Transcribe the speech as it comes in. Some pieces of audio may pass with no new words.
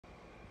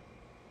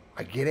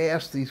I get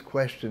asked these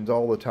questions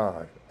all the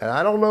time. And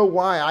I don't know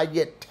why I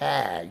get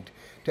tagged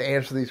to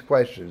answer these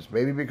questions.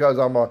 Maybe because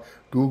I'm a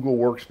Google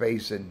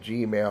Workspace and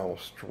Gmail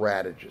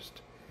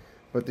strategist.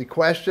 But the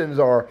questions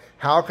are,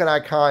 how can I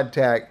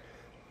contact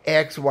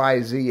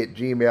XYZ at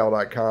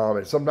gmail.com?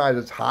 And sometimes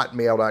it's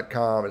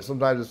hotmail.com, and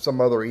sometimes it's some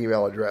other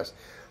email address.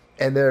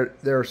 And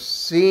there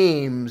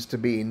seems to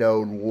be no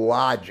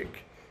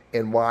logic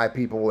in why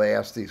people will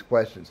ask these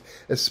questions,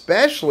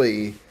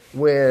 especially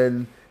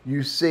when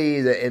you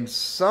see that in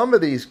some of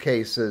these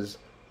cases,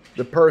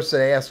 the person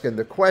asking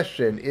the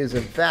question is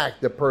in fact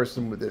the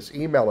person with this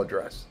email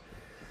address.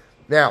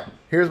 Now,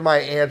 here's my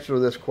answer to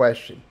this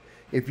question.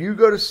 If you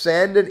go to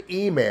send an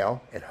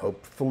email, and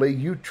hopefully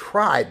you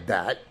tried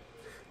that,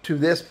 to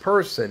this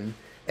person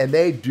and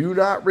they do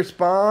not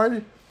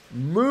respond,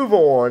 move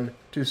on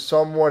to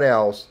someone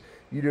else.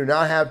 You do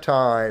not have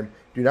time,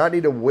 do not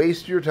need to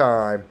waste your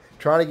time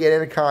trying to get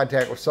into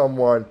contact with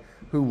someone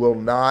who will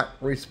not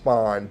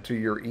respond to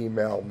your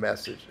email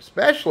message,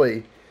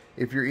 especially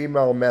if your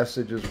email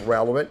message is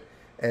relevant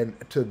and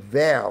to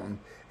them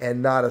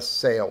and not a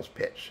sales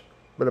pitch.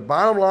 But the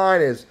bottom line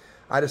is,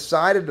 I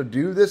decided to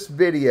do this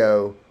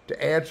video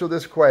to answer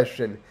this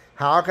question.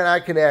 How can I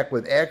connect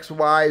with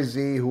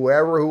XYZ,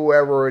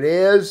 whoever it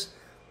is?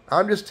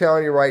 I'm just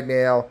telling you right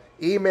now,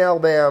 email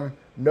them,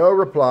 no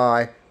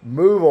reply,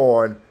 move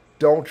on,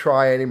 don't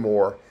try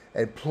anymore.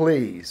 And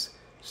please,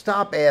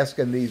 stop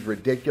asking these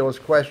ridiculous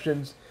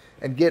questions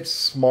and get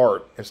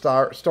smart and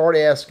start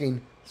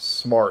asking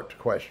smart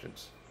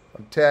questions.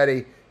 I'm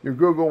Teddy, your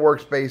Google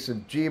Workspace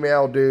and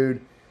Gmail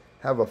dude.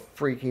 Have a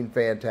freaking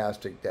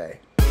fantastic day.